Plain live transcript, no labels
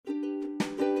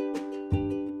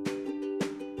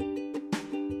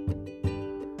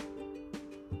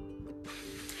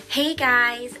Hey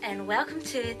guys, and welcome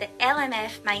to the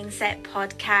LMF Mindset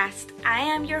Podcast. I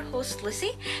am your host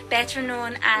Lucy, better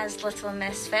known as Little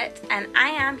Misfit, and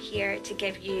I am here to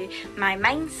give you my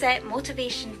mindset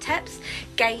motivation tips,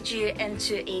 guide you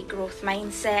into a growth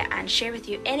mindset, and share with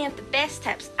you any of the best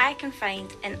tips I can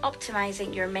find in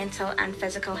optimizing your mental and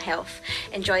physical health.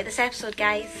 Enjoy this episode,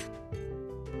 guys.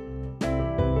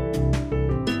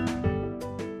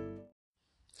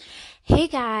 Hey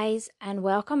guys, and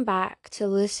welcome back to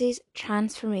Lucy's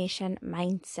Transformation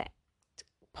Mindset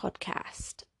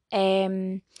Podcast.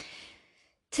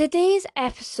 Today's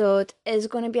episode is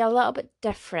going to be a little bit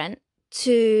different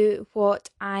to what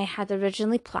I had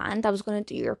originally planned. I was going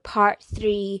to do your part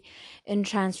 3 in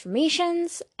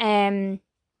transformations. However,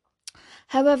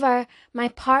 my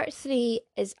part 3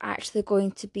 is actually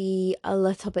going to be a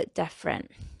little bit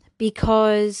different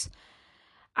because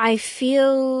I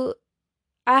feel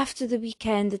after the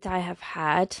weekend that I have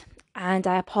had, and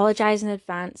I apologise in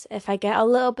advance if I get a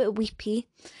little bit weepy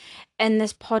in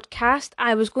this podcast.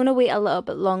 I was going to wait a little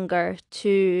bit longer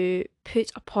to put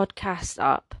a podcast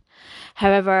up.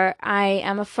 However, I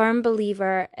am a firm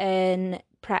believer in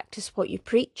practice what you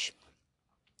preach.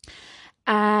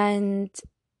 And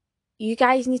you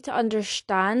guys need to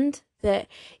understand that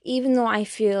even though I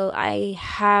feel I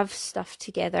have stuff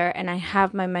together and I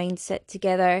have my mindset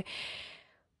together,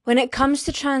 when it comes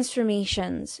to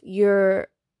transformations, your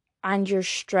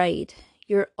stride,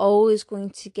 you're always going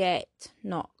to get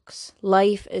knocks.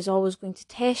 Life is always going to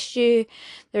test you.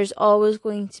 There's always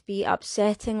going to be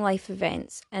upsetting life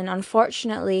events. And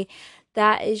unfortunately,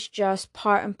 that is just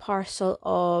part and parcel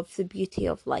of the beauty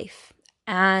of life.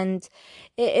 And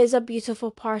it is a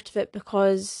beautiful part of it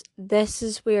because this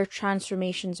is where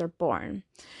transformations are born.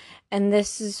 And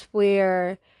this is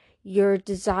where your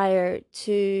desire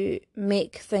to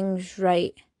make things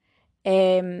right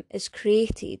is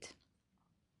created.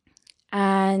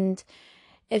 And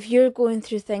if you're going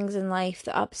through things in life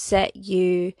that upset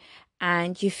you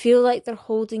and you feel like they're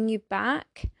holding you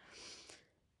back,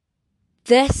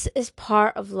 this is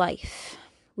part of life.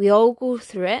 We all go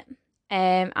through it.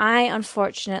 I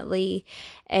unfortunately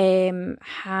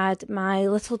had my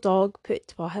little dog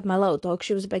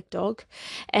she was a big dog,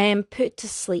 put to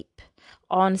sleep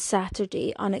on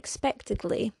Saturday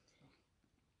unexpectedly.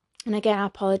 And again, I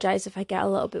apologise if I get a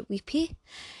little bit weepy.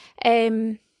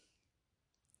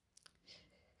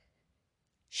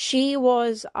 She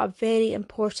was a very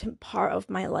important part of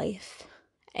my life.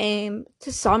 To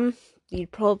some,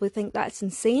 you'd probably think that's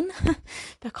insane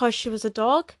because she was a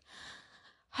dog.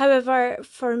 However,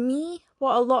 for me,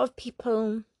 what a lot of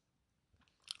people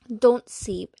don't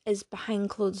see is behind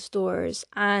closed doors.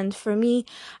 And for me,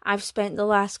 I've spent the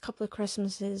last couple of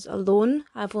Christmases alone.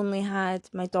 I've only had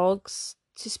my dogs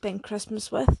to spend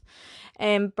Christmas with.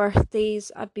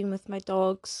 Birthdays, I've been with my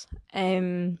dogs.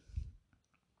 Any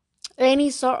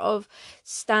sort of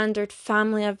standard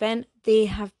family event, they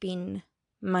have been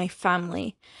my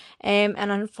family. And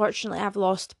unfortunately, I've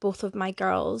lost both of my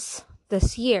girls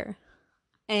this year.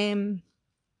 And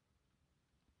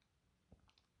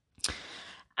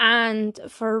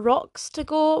for Rox to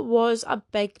go was a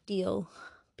big deal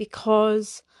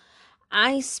because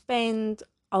I spend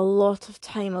a lot of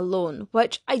time alone,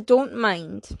 which I don't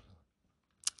mind.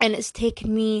 And it's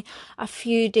taken me a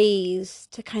few days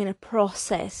to kind of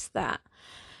process that.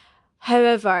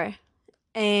 However,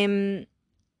 my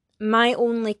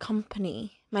only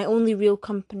real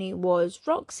company was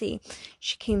Roxy.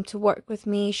 She came to work with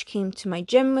me. She came to my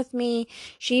gym with me.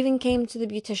 She even came to the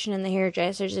beautician and the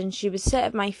hairdressers, and she would sit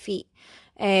at my feet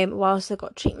whilst I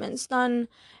got treatments done.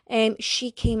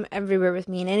 She came everywhere with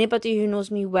me, and anybody who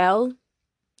knows me well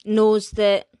knows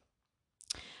that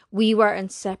we were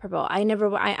inseparable.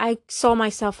 I saw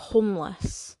myself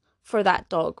homeless for that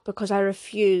dog because I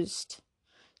refused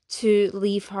to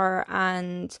leave her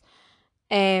and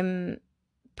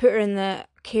put her in the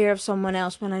care of someone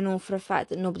else when I know for a fact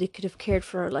that nobody could have cared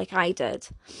for her like I did.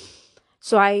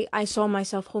 So I saw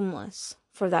myself homeless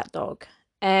for that dog,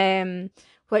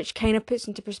 which kind of puts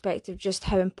into perspective just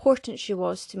how important she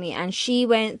was to me. And she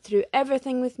went through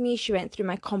everything with me. She went through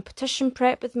my competition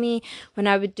prep with me when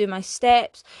I would do my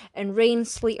steps. In rain,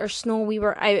 sleet or snow, we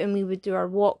were out and we would do our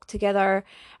walk together.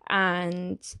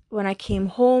 And when I came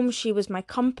home, she was my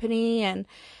company. And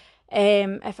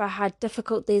if I had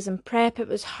difficult days in prep, it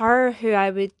was her who I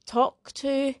would talk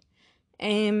to.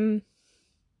 And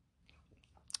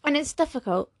it's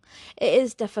difficult. It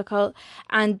is difficult.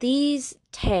 And these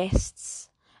tests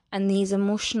and these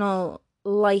emotional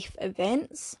life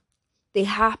events, they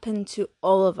happen to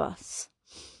all of us.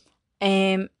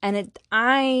 I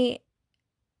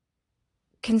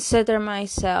consider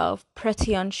myself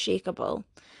pretty unshakable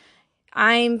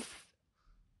I've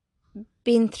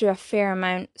been through a fair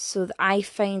amount, so that I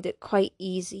find it quite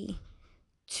easy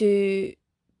to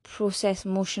process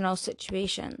emotional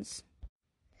situations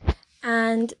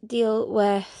and deal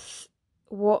with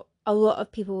what a lot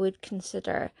of people would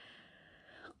consider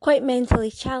quite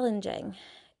mentally challenging.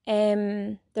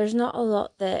 There's not a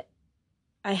lot that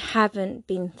I haven't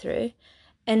been through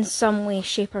in some way,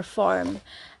 shape, or form,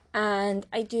 and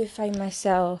I do find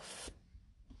myself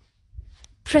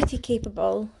pretty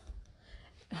capable.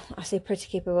 I say pretty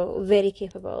capable, very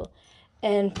capable,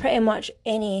 in pretty much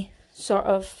any sort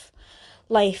of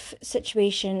life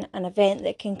situation and event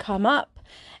that can come up.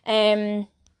 I'm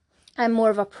more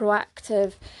of a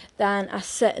proactive than a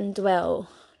sit and dwell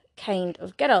kind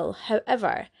of girl.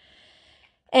 However,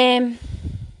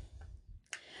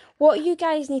 what you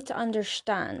guys need to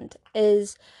understand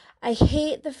is, I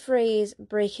hate the phrase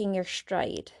breaking your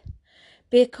stride,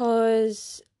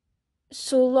 because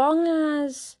so long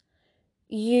as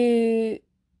you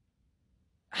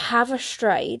have a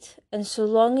stride and so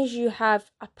long as you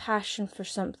have a passion for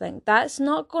something, that's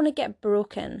not going to get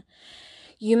broken.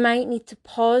 You might need to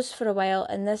pause for a while,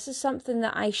 and this is something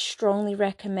that I strongly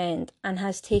recommend and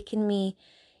has taken me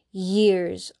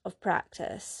years of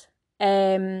practice.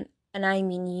 And I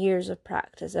mean years of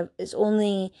practice. It's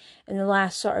only in the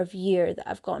last sort of year that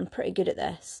I've gotten pretty good at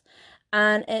this.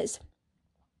 And it's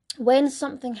when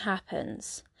something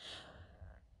happens,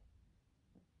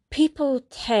 people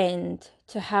tend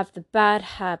to have the bad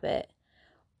habit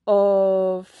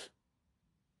of,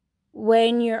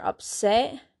 when you're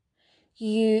upset,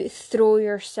 you throw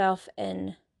yourself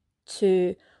in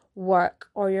to work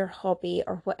or your hobby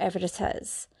or whatever it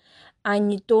is,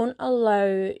 and you don't allow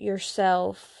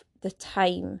yourself the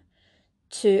time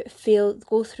to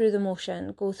go through the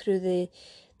motion, go through the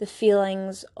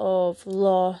feelings of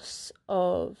loss,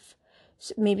 of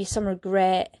maybe some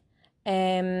regret,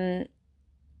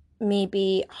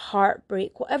 maybe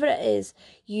heartbreak, whatever it is.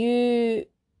 You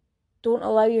don't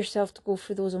allow yourself to go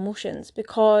through those emotions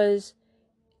because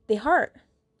they hurt,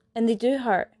 and they do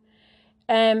hurt.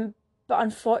 But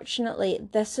unfortunately,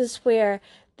 this is where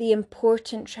the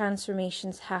important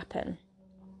transformations happen.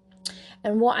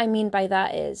 And what I mean by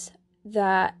that is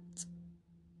that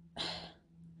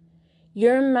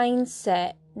your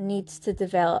mindset needs to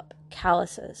develop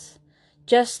calluses.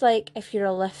 Just like if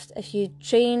you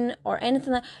train or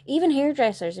anything like, even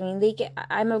hairdressers, I mean,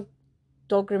 I'm a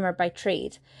dog groomer by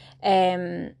trade,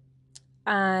 and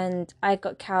I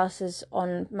got calluses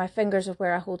on my fingers of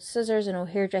where I hold scissors. I know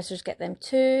hairdressers get them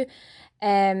too.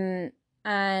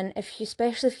 And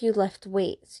especially if you lift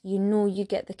weights, you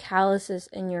get the calluses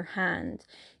in your hand.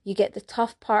 You get the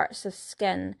tough parts of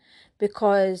skin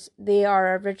because they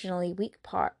are originally weak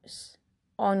parts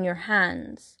on your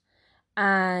hands,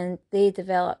 and they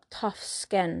develop tough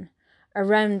skin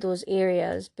around those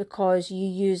areas because you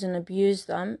use and abuse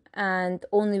them, and the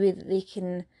only way that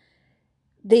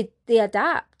they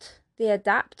adapt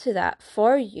to that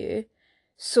for you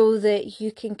so that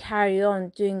you can carry on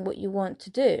doing what you want to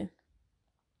do.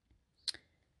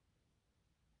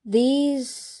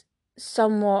 These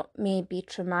somewhat may be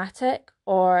traumatic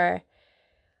or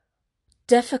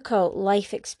difficult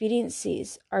life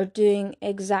experiences are doing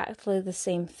exactly the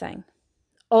same thing.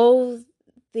 All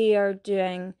they are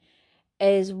doing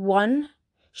is, one,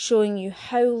 showing you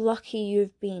how lucky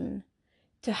you've been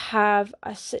to have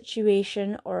a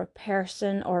situation or a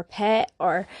person or a pet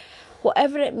or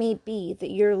whatever it may be that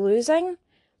you're losing.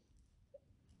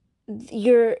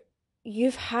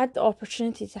 You've had the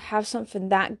opportunity to have something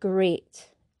that great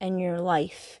in your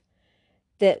life,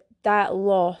 that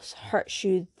loss hurts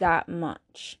you that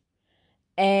much.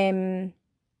 That's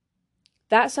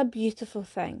a beautiful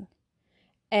thing.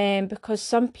 Because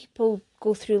some people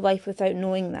go through life without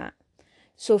knowing that.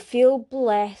 So feel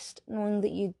blessed knowing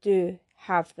that you do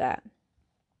have that.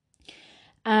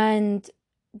 And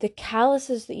the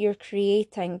calluses that you're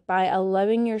creating by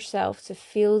allowing yourself to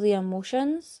feel the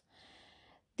emotions,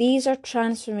 these are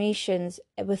transformations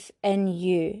within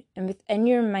you and within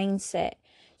your mindset,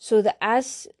 so that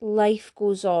as life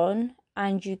goes on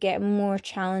and you get more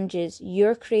challenges,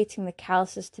 you're creating the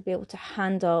calluses to be able to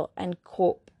handle and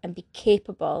cope and be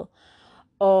capable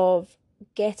of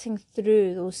getting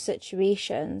through those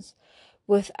situations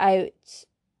without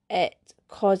it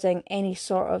causing any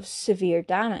sort of severe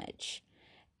damage.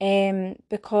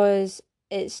 Because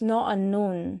it's not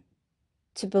unknown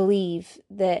to believe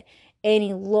that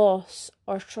any loss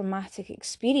or traumatic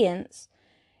experience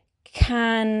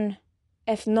can,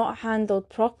 if not handled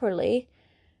properly,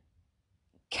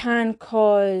 can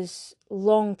cause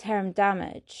long-term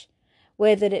damage,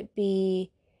 whether it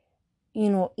be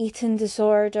eating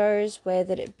disorders,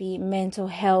 whether it be mental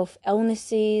health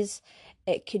illnesses.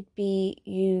 It could be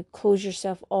you close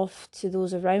yourself off to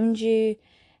those around you.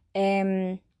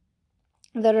 There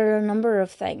are a number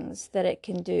of things that it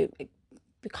can do.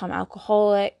 Become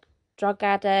alcoholic, drug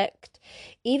addict,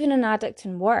 even an addict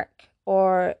in work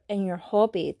or in your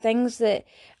hobby. Things that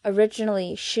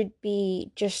originally should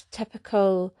be just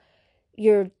typical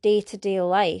your day-to-day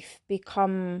life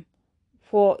become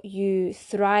what you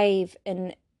thrive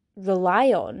and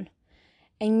rely on.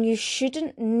 And you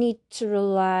shouldn't need to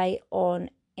rely on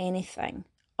anything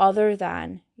other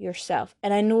than yourself.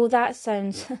 And I know that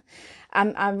sounds,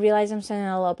 I realize I'm sounding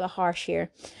a little bit harsh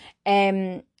here,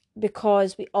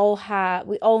 because we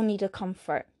all need a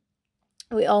comfort.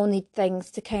 We all need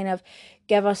things to kind of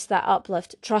give us that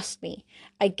uplift. Trust me,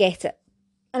 I get it.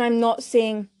 And I'm not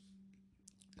saying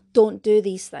don't do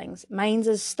these things. Mine's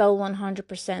is still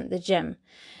 100% the gym.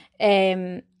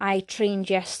 I trained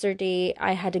yesterday.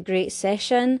 I had a great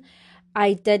session.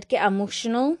 I did get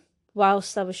emotional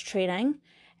whilst I was training.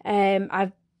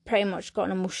 I've pretty much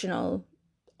gotten emotional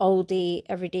all day,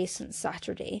 every day since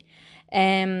Saturday.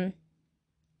 In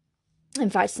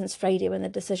fact, since Friday when the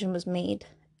decision was made.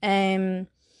 But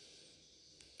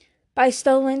I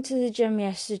still went to the gym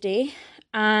yesterday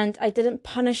and I didn't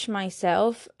punish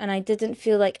myself and I didn't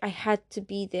feel like I had to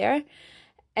be there.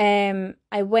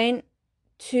 I went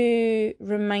to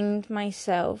remind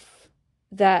myself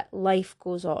that life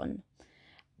goes on.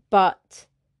 But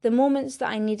the moments that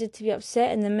I needed to be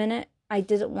upset in the minute I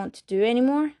didn't want to do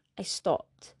anymore, I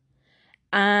stopped.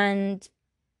 And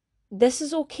this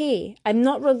is okay. I'm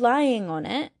not relying on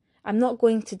it. I'm not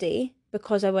going today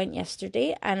because I went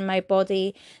yesterday and my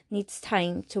body needs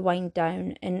time to wind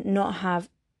down and not have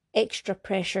extra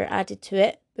pressure added to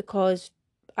it because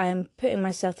I'm putting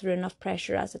myself through enough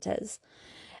pressure as it is.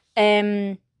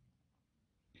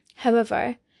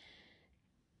 However,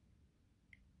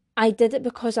 I did it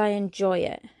because I enjoy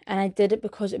it and I did it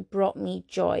because it brought me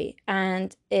joy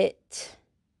and it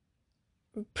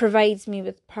provides me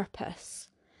with purpose.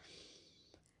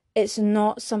 It's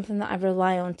not something that I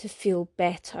rely on to feel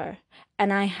better.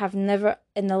 And I have never,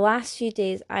 in the last few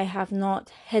days, I have not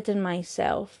hidden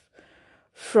myself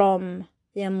from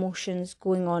the emotions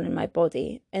going on in my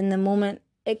body. In the moment,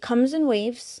 it comes in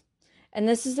waves. And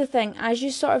this is the thing, as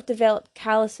you sort of develop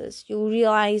calluses, you'll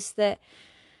realise that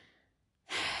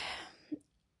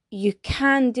you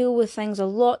can deal with things a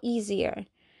lot easier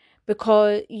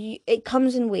because it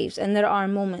comes in waves. And there are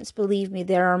moments, believe me,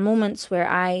 there are moments where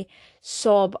I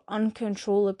sob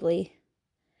uncontrollably.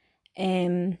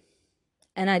 And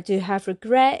I do have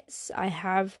regrets. I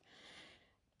have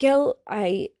guilt.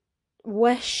 I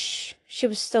wish she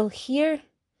was still here.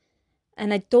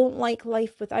 And I don't like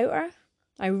life without her.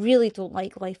 I really don't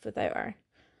like life without her.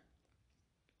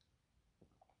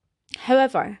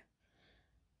 However,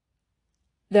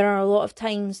 there are a lot of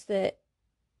times that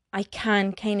I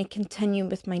can kind of continue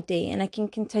with my day and I can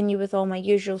continue with all my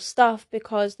usual stuff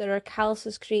because there are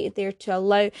calluses created there to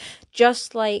allow,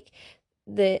 just like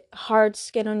the hard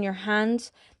skin on your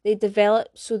hands, they develop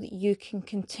so that you can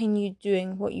continue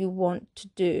doing what you want to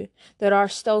do. There are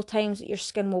still times that your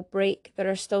skin will break. There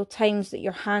are still times that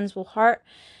your hands will hurt.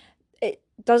 It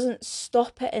doesn't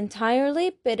stop it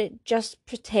entirely, but it just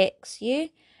protects you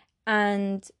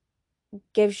and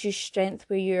gives you strength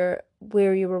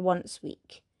where you were once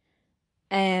weak.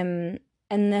 And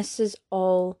this is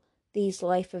all these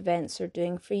life events are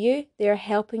doing for you. They're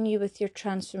helping you with your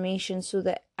transformation so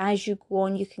that as you go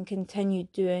on, you can continue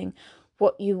doing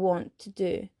what you want to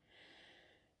do.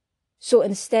 So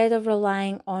instead of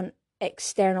relying on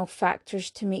external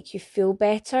factors to make you feel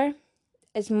better,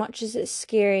 as much as it's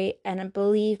scary, and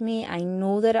believe me, I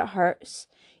know that it hurts,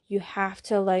 you have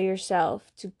to allow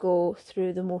yourself to go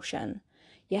through the motion.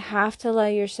 You have to allow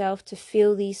yourself to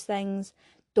feel these things.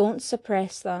 Don't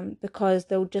suppress them because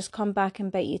they'll just come back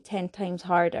and bite you 10 times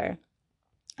harder.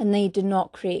 And they do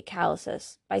not create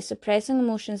calluses. By suppressing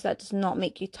emotions, that does not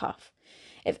make you tough.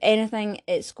 If anything,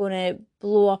 it's going to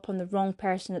blow up on the wrong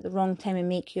person at the wrong time and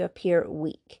make you appear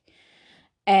weak.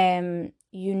 You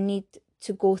need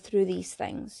to go through these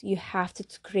things. You have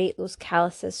to create those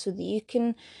calluses so that you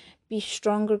can be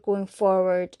stronger going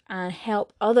forward and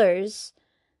help others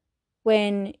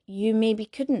when you maybe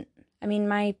couldn't. I mean,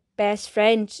 my best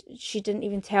friend, she didn't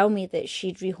even tell me that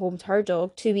she'd rehomed her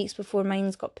dog 2 weeks before mine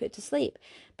got put to sleep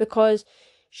because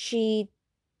she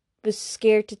was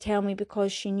scared to tell me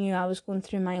because she knew I was going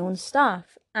through my own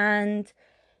stuff. And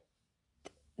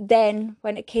then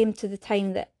when it came to the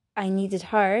time that I needed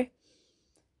her,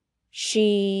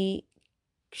 she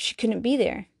couldn't be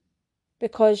there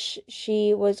because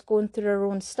she was going through her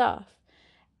own stuff.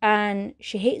 And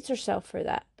she hates herself for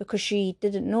that because she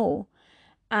didn't know.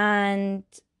 And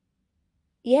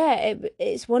yeah,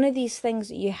 it's one of these things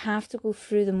that you have to go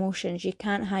through the motions. You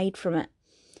can't hide from it.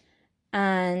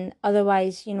 And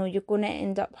otherwise, you're going to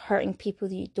end up hurting people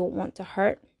that you don't want to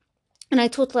hurt. And I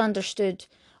totally understood,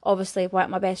 obviously, why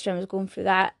my best friend was going through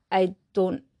that. I'm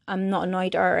not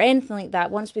annoyed or anything like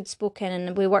that. Once we'd spoken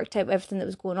and we worked out everything that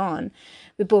was going on,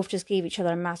 we both just gave each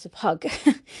other a massive hug.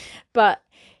 But,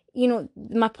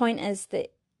 my point is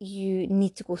that you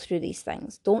need to go through these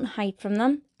things. Don't hide from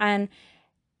them. And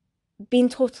being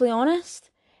totally honest,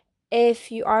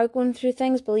 if you are going through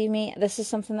things, believe me, this is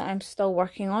something that I'm still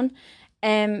working on.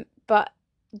 But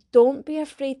don't be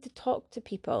afraid to talk to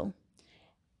people.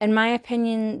 In my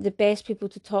opinion, the best people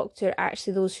to talk to are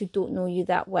actually those who don't know you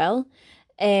that well.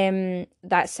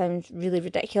 That sounds really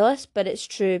ridiculous, but it's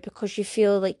true, because you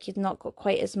feel like you've not got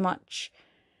quite as much,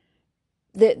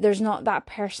 there's not that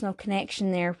personal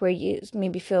connection there where you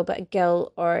maybe feel a bit of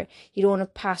guilt, or you don't want to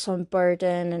pass on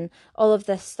burden and all of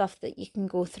this stuff that you can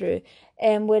go through.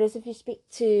 Whereas if you speak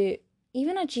to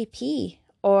even a GP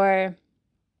or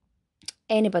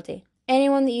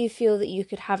anyone that you feel that you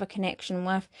could have a connection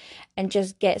with and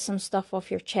just get some stuff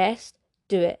off your chest,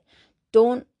 do it.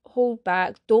 Don't hold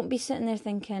back. Don't be sitting there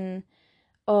thinking,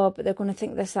 oh, but they're going to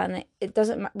think this, that, and it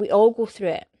doesn't matter. We all go through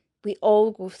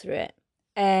it.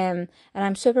 And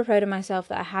I'm super proud of myself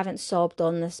that I haven't sobbed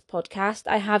on this podcast.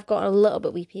 I have gotten a little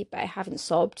bit weepy, but I haven't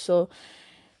sobbed, so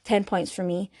 10 points for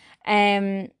me.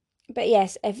 But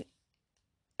yes,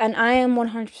 and I am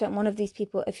 100% one of these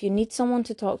people. If you need someone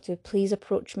to talk to, please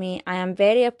approach me. I am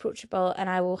very approachable, and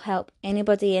I will help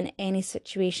anybody in any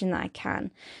situation that I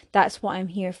can. That's what I'm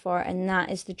here for, and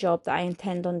that is the job that I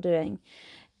intend on doing.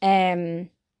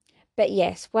 But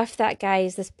yes, with that,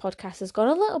 guys, this podcast has gone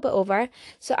a little bit over,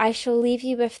 so I shall leave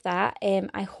you with that.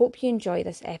 I hope you enjoy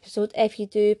this episode. If you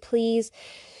do, please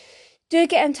do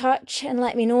get in touch and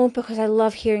let me know, because I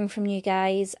love hearing from you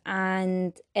guys.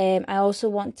 And I also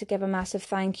want to give a massive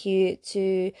thank you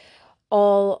to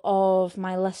all of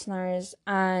my listeners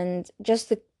and just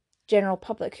the general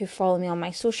public who follow me on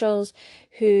my socials,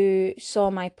 who saw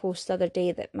my post the other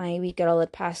day that my wee girl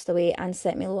had passed away and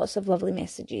sent me lots of lovely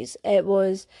messages. I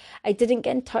didn't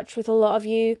get in touch with a lot of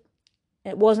you.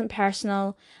 It wasn't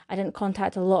personal. I didn't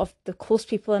contact a lot of the close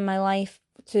people in my life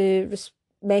to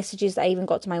messages that I even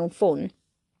got to my own phone,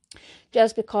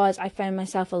 just because I found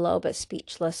myself a little bit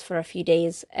speechless for a few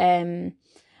days.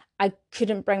 I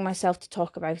couldn't bring myself to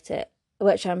talk about it,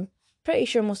 which I'm pretty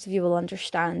sure most of you will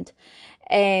understand.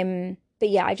 But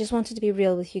yeah, I just wanted to be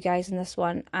real with you guys in this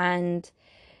one, and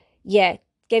yeah,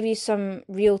 give you some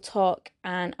real talk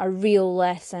and a real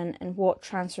lesson in what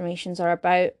transformations are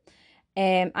about.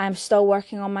 I'm still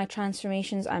working on my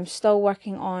transformations. I'm still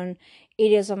working on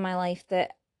areas of my life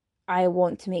that I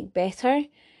want to make better,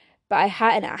 but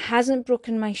it hasn't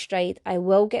broken my stride. I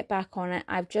will get back on it.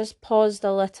 I've just paused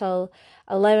a little,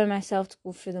 allowing myself to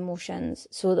go through the motions,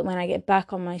 so that when I get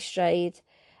back on my stride,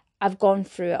 I've gone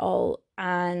through it all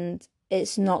and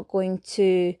it's not going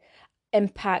to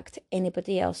impact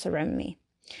anybody else around me.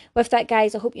 With that,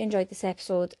 guys, I hope you enjoyed this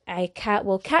episode.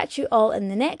 Will catch you all in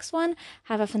the next one.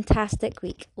 Have a fantastic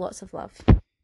week. Lots of love.